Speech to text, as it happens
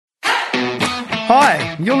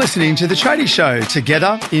Hi, you're listening to The Tradie Show,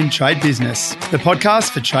 Together in Trade Business, the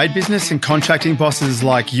podcast for trade business and contracting bosses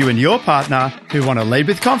like you and your partner who want to lead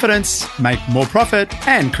with confidence, make more profit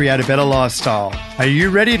and create a better lifestyle. Are you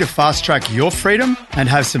ready to fast track your freedom and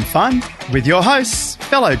have some fun? With your hosts,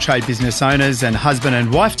 fellow trade business owners and husband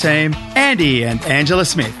and wife team, Andy and Angela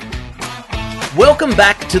Smith. Welcome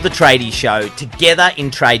back to The Tradie Show, Together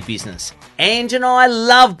in Trade Business. Ange and I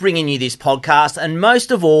love bringing you this podcast, and most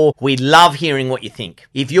of all, we love hearing what you think.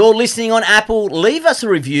 If you're listening on Apple, leave us a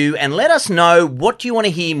review and let us know what you want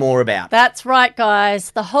to hear more about. That's right, guys.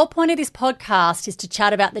 The whole point of this podcast is to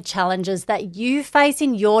chat about the challenges that you face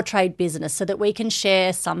in your trade business so that we can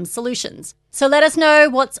share some solutions. So let us know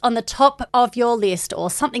what's on the top of your list or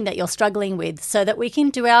something that you're struggling with so that we can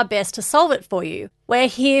do our best to solve it for you. We're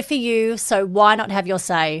here for you, so why not have your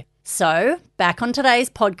say? So, back on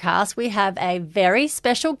today's podcast, we have a very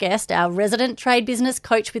special guest, our resident trade business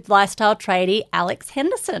coach with Lifestyle Tradie, Alex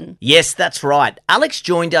Henderson. Yes, that's right. Alex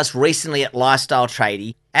joined us recently at Lifestyle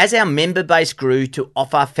Tradie as our member base grew to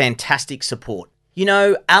offer fantastic support. You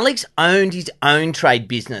know, Alex owned his own trade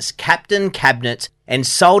business, Captain Cabinets, and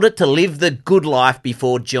sold it to live the good life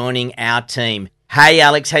before joining our team. Hey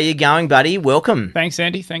Alex, how you going, buddy? Welcome. Thanks,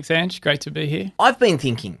 Andy. Thanks, Ange. Great to be here. I've been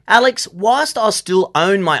thinking, Alex, whilst I still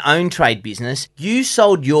own my own trade business, you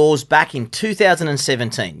sold yours back in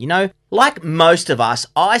 2017. You know, like most of us,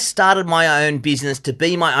 I started my own business to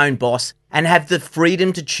be my own boss and have the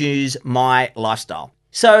freedom to choose my lifestyle.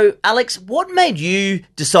 So, Alex, what made you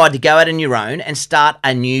decide to go out on your own and start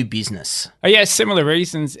a new business? Oh, yeah, similar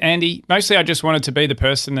reasons, Andy. Mostly I just wanted to be the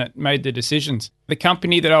person that made the decisions. The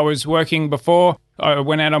company that I was working before, I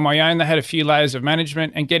went out on my own. They had a few layers of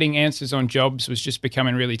management and getting answers on jobs was just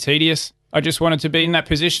becoming really tedious. I just wanted to be in that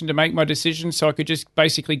position to make my decisions so I could just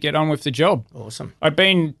basically get on with the job. Awesome. I'd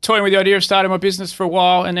been toying with the idea of starting my business for a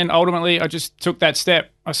while, and then ultimately I just took that step.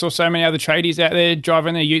 I saw so many other tradies out there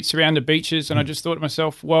driving their utes around the beaches, and I just thought to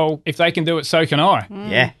myself, well, if they can do it, so can I.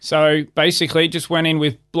 Yeah. So basically just went in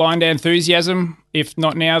with blind enthusiasm, if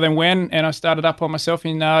not now, then when, and I started up on myself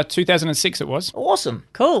in 2006 it was. Awesome.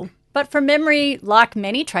 Cool. But from memory, like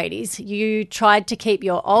many tradies, you tried to keep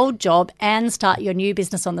your old job and start your new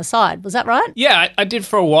business on the side. Was that right? Yeah, I did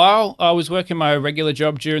for a while. I was working my regular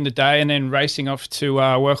job during the day and then racing off to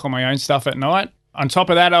work on my own stuff at night. On top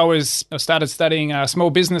of that, I started studying small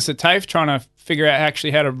business at TAFE, trying to figure out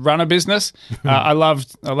actually how to run a business. I love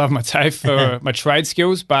my TAFE for my trade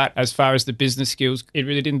skills, but as far as the business skills, it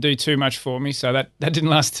really didn't do too much for me, so that didn't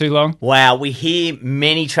last too long. Wow, we hear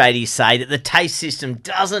many tradies say that the TAFE system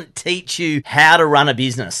doesn't teach you how to run a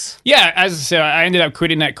business. Yeah, as I said, I ended up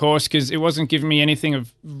quitting that course because it wasn't giving me anything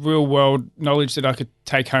of real-world knowledge that I could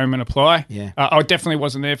take home and apply. Yeah. I definitely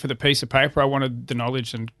wasn't there for the piece of paper. I wanted the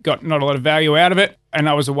knowledge and got not a lot of value out of it. And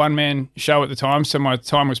I was a one-man show at the time, so my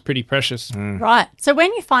time was pretty precious. Right. So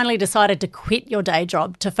when you finally decided to quit your day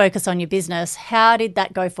job to focus on your business, how did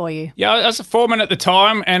that go for you? Yeah, I was a foreman at the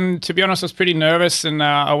time, and to be honest, I was pretty nervous, and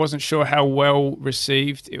I wasn't sure how well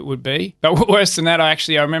received it would be. But worse than that, I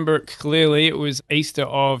remember it clearly. It was Easter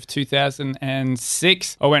of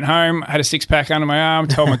 2006. I went home, had a six-pack under my arm,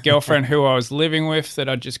 told my girlfriend who I was living with that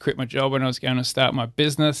I'd just quit my job and I was going to start my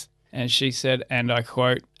business. And she said, and I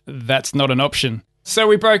quote, "That's not an option." So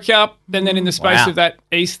we broke up, and then in the space of that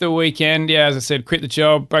Easter weekend, as I said, quit the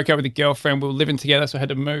job, broke up with a girlfriend. We were living together, so I had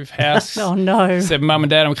to move house. Oh, no. Said, "Mum and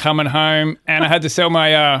Dad, I'm coming home." And I had to sell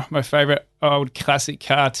my my favourite old classic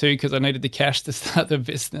car too because I needed the cash to start the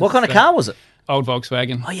business. What kind of car was it? Old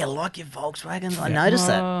Volkswagen. Oh, you like your Volkswagens? I noticed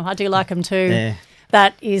that. Oh, I do like them too. Yeah.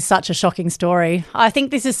 That is such a shocking story. I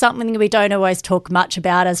think this is something we don't always talk much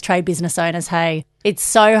about as trade business owners, hey. It's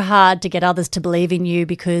so hard to get others to believe in you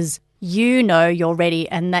because you know you're ready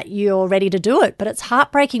and that you're ready to do it. But it's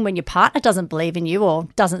heartbreaking when your partner doesn't believe in you or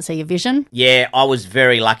doesn't see your vision. Yeah, I was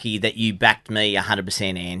very lucky that you backed me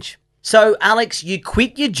 100%, Ange. So, Alex, you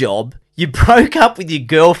quit your job, you broke up with your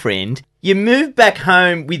girlfriend, you moved back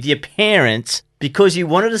home with your parents because you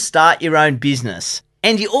wanted to start your own business,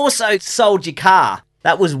 and you also sold your car.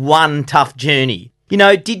 That was one tough journey. You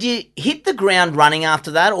know, did you hit the ground running after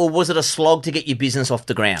that, or was it a slog to get your business off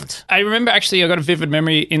the ground? I remember actually I got a vivid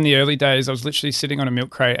memory in the early days. I was literally sitting on a milk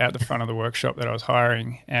crate out the front of the workshop that I was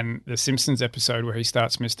hiring, and the Simpsons episode where he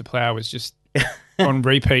starts Mr. Plow was just on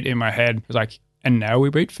repeat in my head. It was like, "And now we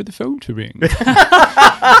wait for the phone to ring."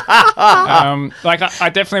 I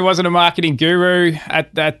definitely wasn't a marketing guru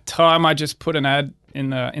at that time. I just put an ad in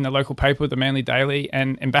the local paper, the Manly Daily,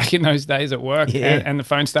 and back in those days at work, and the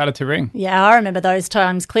phone started to ring. Yeah, I remember those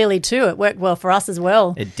times clearly too. It worked well for us as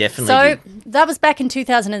well. It definitely did. So that was back in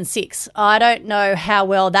 2006. I don't know how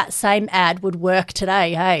well that same ad would work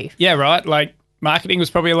today, hey? Yeah, right. Like Marketing was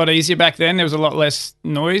probably a lot easier back then. There was a lot less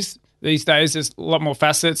noise. These days, there's a lot more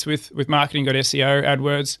facets with marketing. Got SEO,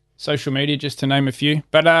 AdWords, social media, just to name a few.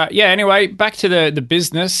 But anyway, back to the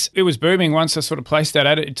business. It was booming once I sort of placed that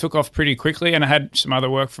at it. It took off pretty quickly, and I had some other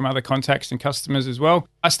work from other contacts and customers as well.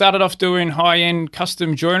 I started off doing high-end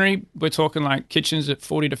custom joinery. We're talking like kitchens at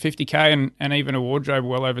 40 to 50K and even a wardrobe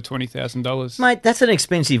well over $20,000. Mate, that's an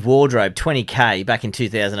expensive wardrobe, 20K back in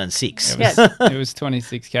 2006. It was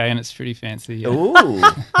 26K, and it's pretty fancy. Yeah. Ooh.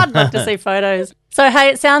 I'd love to see photos. So, hey,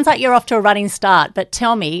 it sounds like you're off to a running start, but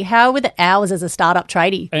tell me, how were the hours as a startup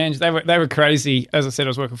tradie? And they were crazy. As I said, I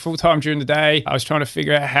was working full-time during the day. I was trying to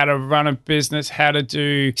figure out how to run a business, how to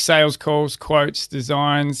do sales calls, quotes,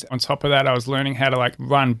 designs. On top of that, I was learning how to like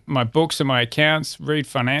run my books and my accounts, read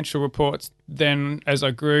financial reports. Then as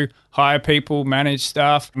I grew, hire people, manage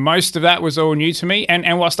staff. Most of that was all new to me.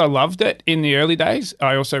 And whilst I loved it in the early days,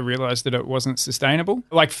 I also realized that it wasn't sustainable.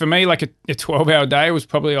 Like for me, like a 12-hour day was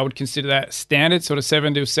probably, I would consider that standard, sort of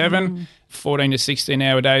 7 to 7. 14 to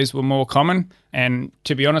 16-hour days were more common. And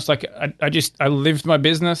to be honest, like I lived my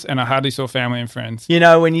business and I hardly saw family and friends. You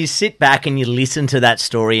know, when you sit back and you listen to that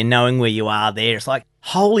story and knowing where you are there, it's like,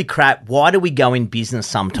 holy crap, why do we go in business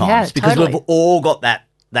sometimes? Yeah, because totally. we've all got that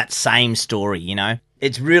same story, you know?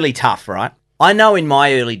 It's really tough, right? I know in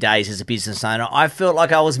my early days as a business owner, I felt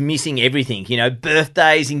like I was missing everything, you know,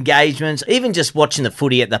 birthdays, engagements, even just watching the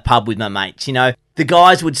footy at the pub with my mates, you know. The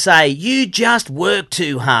guys would say, you just work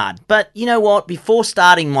too hard. But you know what? Before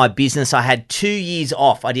starting my business, I had 2 years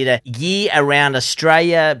off. I did a year around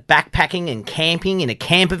Australia backpacking and camping in a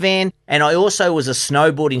camper van. And I also was a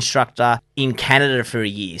snowboard instructor in Canada for a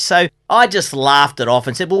year. So I just laughed it off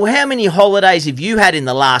and said, well, how many holidays have you had in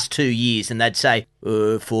the last 2 years? And they'd say,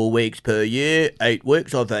 4 weeks per year, 8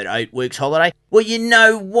 weeks. I've had 8 weeks holiday. Well, you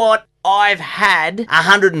know what? I've had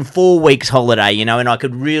 104 weeks holiday, you know, and I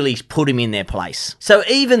could really put him in their place. So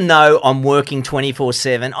even though I'm working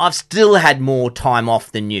 24/7, I've still had more time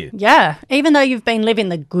off than you. Yeah, even though you've been living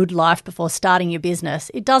the good life before starting your business,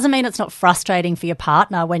 it doesn't mean it's not frustrating for your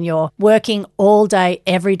partner when you're working all day,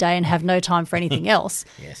 every day and have no time for anything else.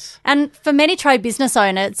 Yes. And for many trade business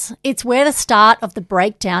owners, it's where the start of the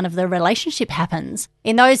breakdown of the relationship happens.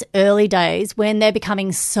 In those early days when they're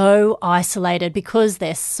becoming so isolated because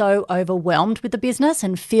they're so overwhelmed with the business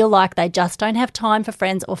and feel like they just don't have time for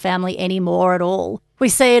friends or family anymore at all. We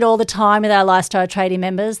see it all the time with our lifestyle trading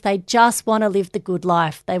members. They just want to live the good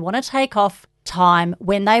life. They want to take off time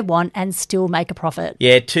when they want and still make a profit.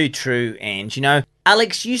 Yeah, too true, Ange. You know,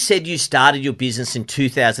 Alex, you said you started your business in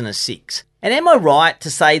 2006. And am I right to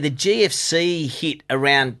say the GFC hit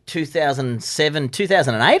around 2007,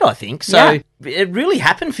 2008, I think? So Yeah. It really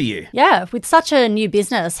happened for you. Yeah, with such a new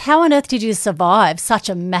business, how on earth did you survive such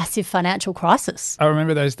a massive financial crisis? I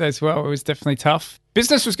remember those days well. It was definitely tough.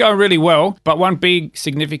 Business was going really well, but one big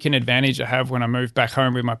significant advantage I have when I moved back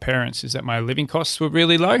home with my parents is that my living costs were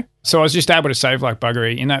really low. So I was just able to save like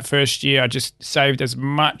buggery. In that first year, I just saved as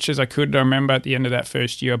much as I could. I remember at the end of that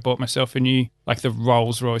first year, I bought myself a new, like the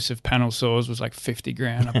Rolls Royce of panel saws was like 50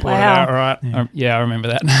 grand. I bought it Wow. outright. Yeah, I remember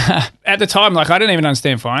that. At the time, like I didn't even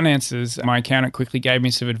understand finances. My accountant quickly gave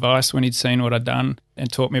me some advice when he'd seen what I'd done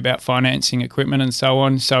and taught me about financing equipment and so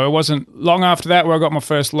on. So it wasn't long after that where I got my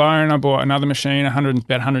first loan. I bought another machine,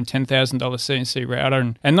 about $110,000 CNC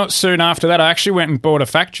router. And not soon after that, I actually went and bought a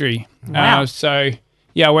factory. Wow.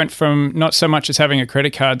 Yeah, I went from not so much as having a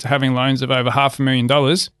credit card to having loans of over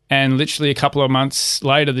 $500,000. And literally a couple of months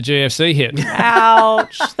later, the GFC hit.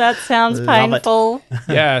 Ouch, that sounds painful.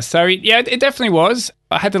 Yeah, so it definitely was.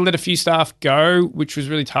 I had to let a few staff go, which was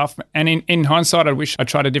really tough. And in hindsight, I wish I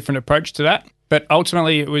tried a different approach to that. But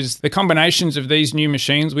ultimately, it was the combinations of these new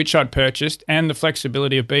machines, which I'd purchased, and the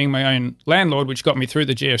flexibility of being my own landlord, which got me through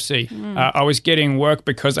the GFC. I was getting work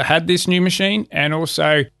because I had this new machine. And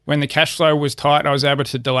also, when the cash flow was tight, I was able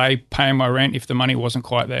to delay paying my rent if the money wasn't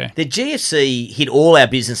quite there. The GFC hit all our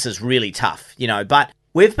businesses really tough, you know, but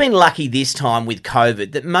we've been lucky this time with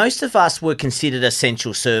COVID that most of us were considered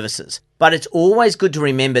essential services. But it's always good to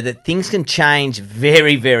remember that things can change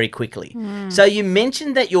very, very quickly. So you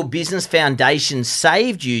mentioned that your business foundation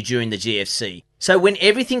saved you during the GFC. So when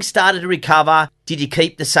everything started to recover, did you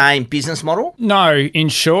keep the same business model? No, in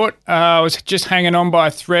short, I was just hanging on by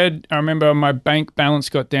a thread. I remember my bank balance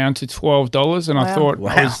got down to $12 and I thought,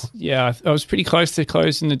 I was pretty close to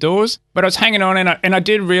closing the doors. But I was hanging on and I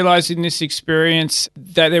did realize in this experience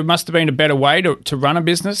that there must have been a better way to run a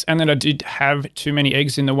business and that I did have too many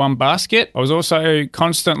eggs in the one basket. I was also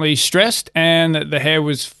constantly stressed and the hair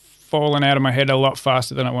was falling out of my head a lot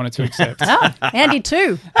faster than I wanted to accept. Oh, Andy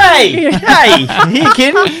too. Hey, are you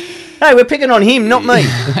kidding? Hey, we're picking on him, not me.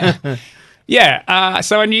 Yeah,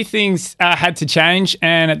 so I knew things had to change,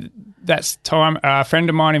 and at that time, a friend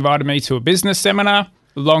of mine invited me to a business seminar.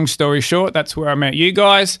 Long story short, that's where I met you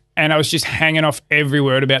guys, and I was just hanging off every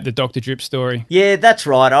word about the Dr. Drip story. Yeah, that's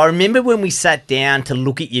right. I remember when we sat down to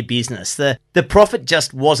look at your business, the profit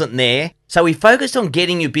just wasn't there. So we focused on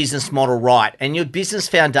getting your business model right and your business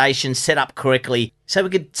foundation set up correctly so we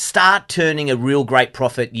could start turning a real great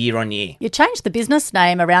profit year on year. You changed the business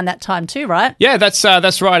name around that time too, right? Yeah, that's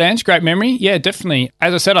right, Ange. Great memory. Yeah, definitely.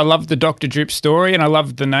 As I said, I loved the Dr. Drip story and I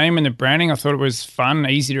loved the name and the branding. I thought it was fun,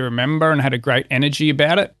 easy to remember, and had a great energy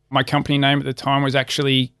about it. My company name at the time was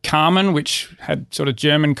actually Carmen, which had sort of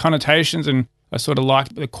German connotations, and I sort of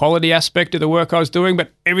liked the quality aspect of the work I was doing,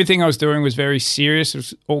 but everything I was doing was very serious. It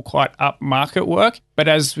was all quite upmarket work. But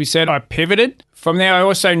as we said, I pivoted. From there, I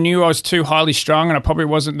also knew I was too highly strung and I probably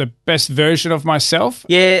wasn't the best version of myself.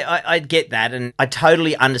 Yeah, I get that, and I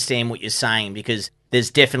totally understand what you're saying, because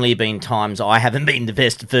there's definitely been times I haven't been the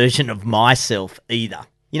best version of myself either.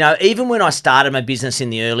 You know, even when I started my business in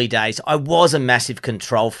the early days, I was a massive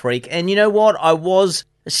control freak. And you know what? I was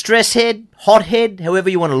a stress head, hot head, however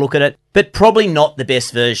you want to look at it, but probably not the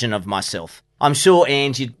best version of myself. I'm sure,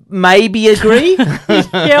 Ange, you'd maybe agree.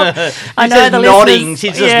 Yep. I know the nodding. listeners.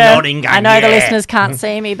 She's just nodding. Going, I know the yeah. listeners can't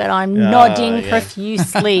see me, but I'm nodding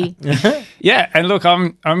profusely. Yeah, and look,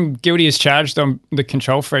 I'm guilty as charged on the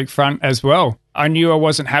control freak front as well. I knew I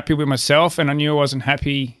wasn't happy with myself, and I knew I wasn't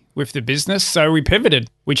happy with the business, so we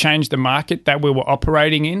pivoted. We changed the market that we were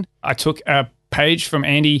operating in. I took a page from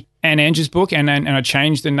Andy and Ange's book and I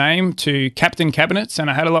changed the name to Captain Cabinets, and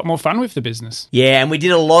I had a lot more fun with the business. Yeah, and we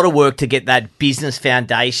did a lot of work to get that business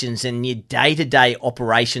foundations and your day-to-day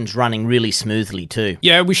operations running really smoothly too.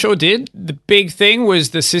 Yeah, we sure did. The big thing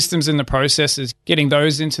was the systems and the processes, getting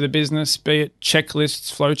those into the business, be it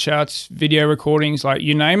checklists, flowcharts, video recordings, like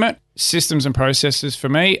you name it. Systems and processes for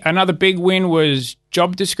me. Another big win was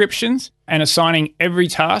job descriptions and assigning every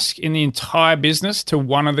task in the entire business to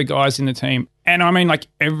one of the guys in the team. And I mean like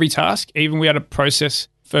every task, even we had a process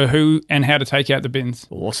for who and how to take out the bins.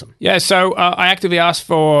 Awesome. Yeah, so I actively asked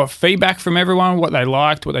for feedback from everyone, what they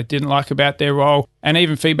liked, what they didn't like about their role, and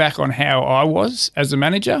even feedback on how I was as a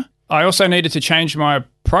manager. I also needed to change my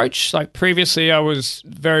approach. Like previously, I was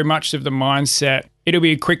very much of the mindset, it'll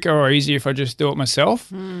be quicker or easier if I just do it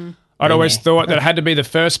myself. I'd always thought that I had to be the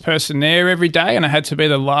first person there every day and I had to be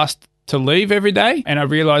the last to leave every day. And I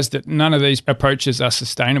realized that none of these approaches are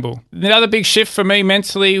sustainable. The other big shift for me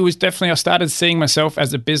mentally was definitely I started seeing myself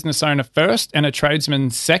as a business owner first and a tradesman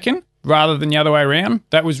second, rather than the other way around.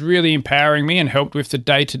 That was really empowering me and helped with the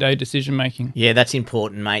day-to-day decision making. Yeah, that's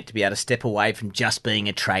important, mate, to be able to step away from just being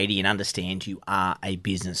a tradie and understand you are a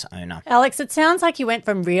business owner. Alex, it sounds like you went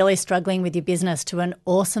from really struggling with your business to an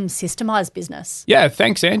awesome systemized business. Yeah,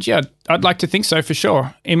 thanks, Angie. I'd like to think so for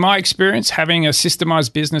sure. In my experience, having a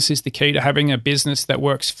systemized business is the key to having a business that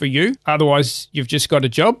works for you. Otherwise, you've just got a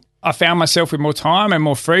job. I found myself with more time and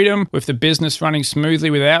more freedom, with the business running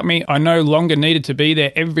smoothly without me. I no longer needed to be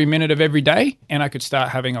there every minute of every day, and I could start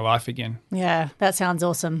having a life again. Yeah, that sounds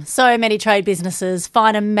awesome. So many trade businesses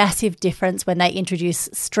find a massive difference when they introduce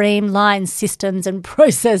streamlined systems and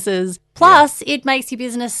processes. Plus, it makes your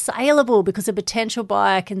business saleable because a potential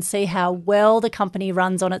buyer can see how well the company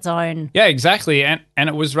runs on its own. Yeah, exactly. And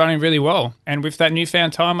it was running really well. And with that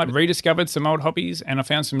newfound time, I'd rediscovered some old hobbies and I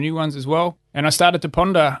found some new ones as well. And I started to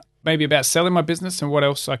ponder maybe about selling my business and what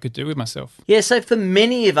else I could do with myself. Yeah, so for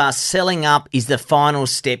many of us, selling up is the final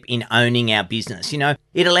step in owning our business. You know,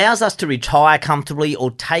 it allows us to retire comfortably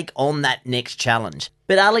or take on that next challenge.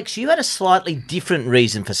 But Alex, you had a slightly different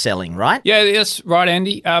reason for selling, right? Yeah, that's right,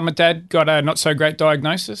 Andy. My dad got a not-so-great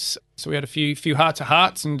diagnosis, so we had a few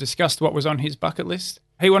heart-to-hearts and discussed what was on his bucket list.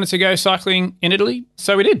 He wanted to go cycling in Italy,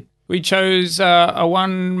 so we did. We chose a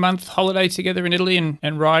 1-month holiday together in Italy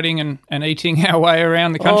and riding and eating our way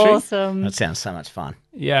around the country. Awesome. That sounds so much fun.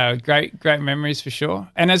 Yeah, great memories for sure.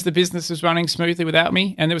 And as the business was running smoothly without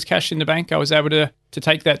me and there was cash in the bank, I was able to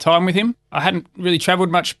take that time with him. I hadn't really travelled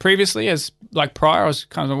much previously, as like prior, I was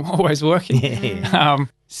kind of always working. Yeah.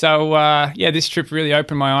 This trip really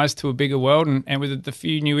opened my eyes to a bigger world, and with the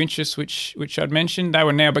few new interests which I'd mentioned, they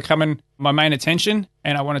were now becoming my main attention,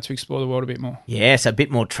 and I wanted to explore the world a bit more. Yes, a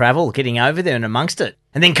bit more travel, getting over there and amongst it.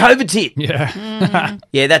 And then COVID's hit. Yeah.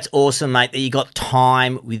 Yeah, that's awesome, mate, that you got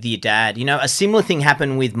time with your dad. You know, a similar thing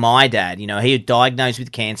happened with my dad. You know, he was diagnosed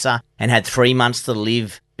with cancer and had 3 months to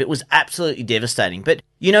live. It was absolutely devastating. But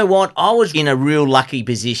You know what? I was in a real lucky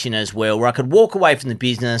position as well, where I could walk away from the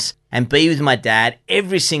business and be with my dad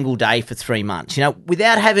every single day for 3 months,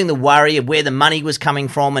 without having the worry of where the money was coming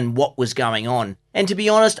from and what was going on. And to be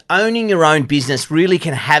honest, owning your own business really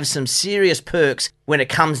can have some serious perks when it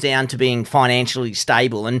comes down to being financially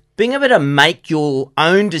stable and being able to make your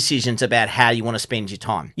own decisions about how you want to spend your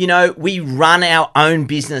time. We run our own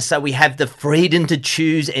business, so we have the freedom to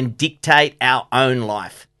choose and dictate our own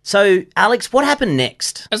life. So, Alex, what happened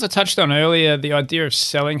next? As I touched on earlier, the idea of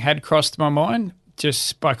selling had crossed my mind.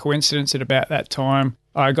 Just by coincidence at about that time,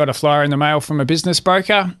 I got a flyer in the mail from a business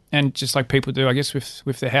broker, and just like people do, I guess,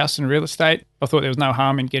 with their house and real estate, I thought there was no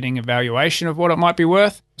harm in getting a valuation of what it might be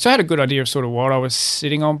worth. So I had a good idea of sort of what I was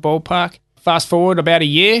sitting on ballpark. Fast forward about a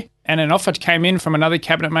year, and an offer came in from another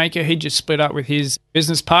cabinet maker. He just split up with his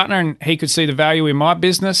business partner, and he could see the value in my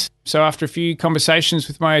business. So after a few conversations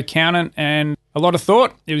with my accountant and a lot of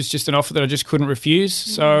thought, it was just an offer that I just couldn't refuse.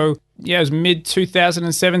 So yeah, it was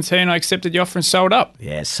mid-2017. I accepted the offer and sold up.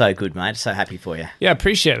 Yeah, so good, mate. So happy for you. Yeah,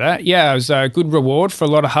 appreciate that. Yeah, it was a good reward for a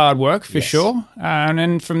lot of hard work, for sure. And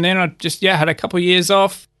then from then, I just, had a couple of years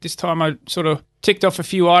off. This time I sort of ticked off a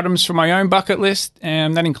few items from my own bucket list,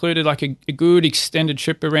 and that included like a good extended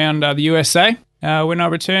trip around the USA when I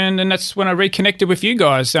returned. And that's when I reconnected with you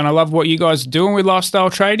guys. And I love what you guys are doing with Lifestyle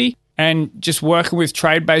Tradie, and just working with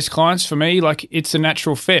trade-based clients. For me, like, it's a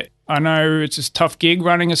natural fit. I know it's a tough gig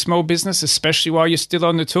running a small business, especially while you're still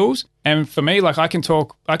on the tools. And for me, like, I can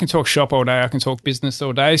talk shop all day. I can talk business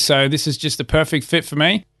all day. So this is just the perfect fit for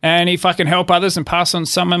me. And if I can help others and pass on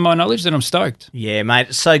some of my knowledge, then I'm stoked. Yeah, mate.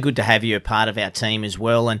 It's so good to have you a part of our team as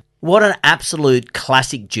well. And what an absolute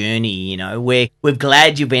classic journey, where we're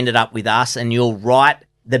glad you've ended up with us. And you're right.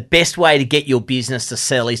 The best way to get your business to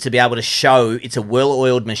sell is to be able to show it's a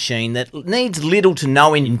well-oiled machine that needs little to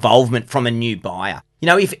no involvement from a new buyer.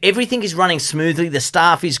 If everything is running smoothly, the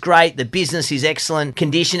staff is great, the business is excellent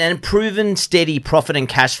condition, and proven steady profit and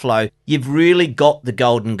cash flow, you've really got the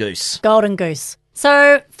golden goose. Golden goose.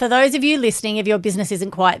 So for those of you listening, if your business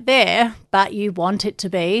isn't quite there, but you want it to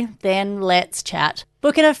be, then let's chat.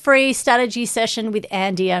 Book in a free strategy session with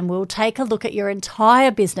Andy, and we'll take a look at your entire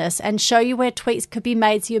business and show you where tweaks could be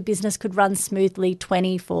made so your business could run smoothly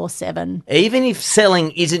 24/7. Even if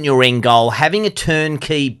selling isn't your end goal, having a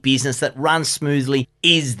turnkey business that runs smoothly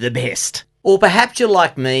is the best. Or perhaps you're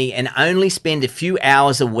like me and only spend a few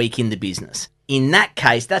hours a week in the business. In that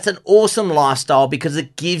case, that's an awesome lifestyle because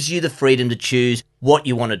it gives you the freedom to choose what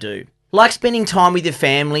you want to do. Like spending time with your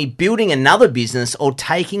family, building another business, or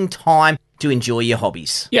taking time to enjoy your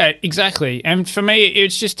hobbies. Yeah, exactly. And for me,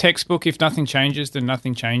 it's just textbook. If nothing changes, then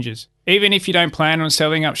nothing changes. Even if you don't plan on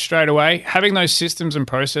selling up straight away, having those systems and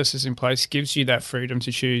processes in place gives you that freedom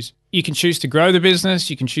to choose. You can choose to grow the business.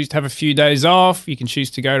 You can choose to have a few days off. You can choose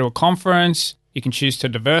to go to a conference. You can choose to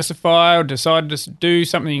diversify or decide to do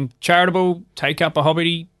something charitable, take up a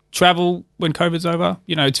hobby, travel when COVID's over.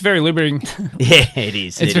 It's very liberating. Yeah, it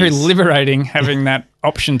is. It's very liberating having that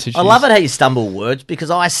option to choose. I love it how you stumble words, because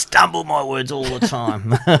I stumble my words all the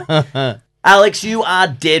time. Alex, you are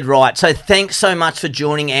dead right. So thanks so much for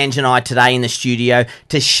joining Ange and I today in the studio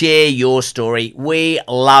to share your story. We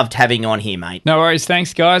loved having you on here, mate. No worries.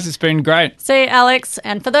 Thanks, guys. It's been great. See you, Alex.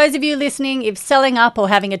 And for those of you listening, if selling up or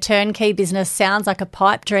having a turnkey business sounds like a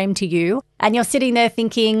pipe dream to you, and you're sitting there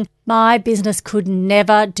thinking, my business could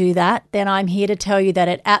never do that, then I'm here to tell you that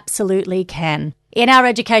it absolutely can. In our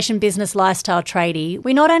Education Business Lifestyle Tradie,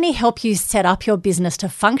 we not only help you set up your business to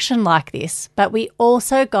function like this, but we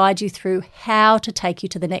also guide you through how to take you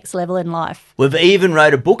to the next level in life. We've even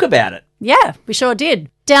wrote a book about it. Yeah, we sure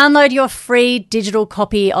did. Download your free digital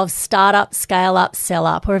copy of Startup, Scale Up, Sell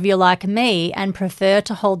Up, or if you're like me and prefer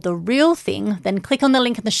to hold the real thing, then click on the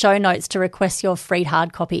link in the show notes to request your free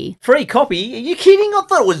hard copy. Free copy? Are you kidding? I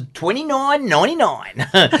thought it was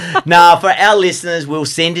 $29.99. Nah, for our listeners, we'll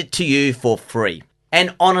send it to you for free.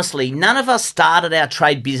 And honestly, none of us started our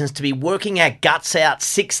trade business to be working our guts out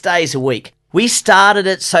 6 days a week. We started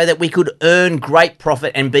it so that we could earn great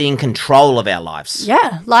profit and be in control of our lives.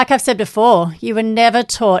 Yeah, like I've said before, you were never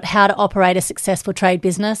taught how to operate a successful trade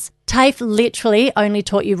business. TAFE literally only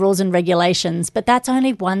taught you rules and regulations, but that's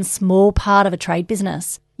only one small part of a trade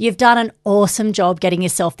business. You've done an awesome job getting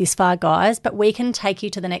yourself this far, guys, but we can take you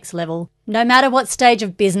to the next level. No matter what stage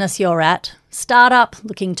of business you're at, startup,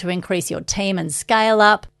 looking to increase your team and scale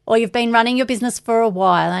up, or you've been running your business for a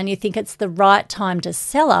while and you think it's the right time to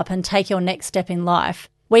sell up and take your next step in life,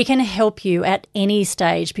 we can help you at any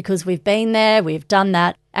stage because we've been there, we've done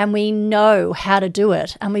that, and we know how to do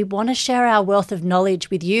it, and we want to share our wealth of knowledge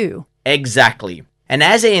with you. Exactly. And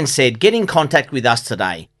as Ian said, get in contact with us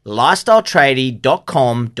today,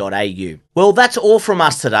 lifestyletradie.com.au. Well, that's all from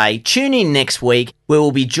us today. Tune in next week where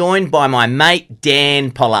we'll be joined by my mate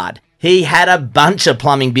Dan Pollard. He had a bunch of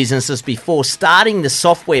plumbing businesses before starting the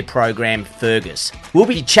software program Fergus. We'll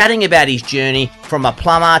be chatting about his journey from a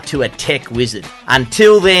plumber to a tech wizard.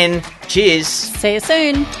 Until then, cheers. See you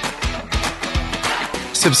soon.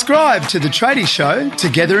 Subscribe to The Tradie Show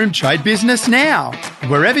Together in Trade Business now,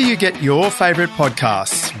 wherever you get your favourite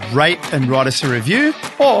podcasts. Rate and write us a review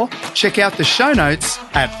or check out the show notes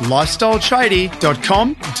at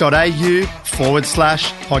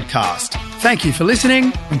lifestyletradie.com.au/podcast. Thank you for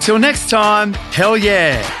listening. Until next time, hell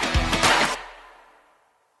yeah.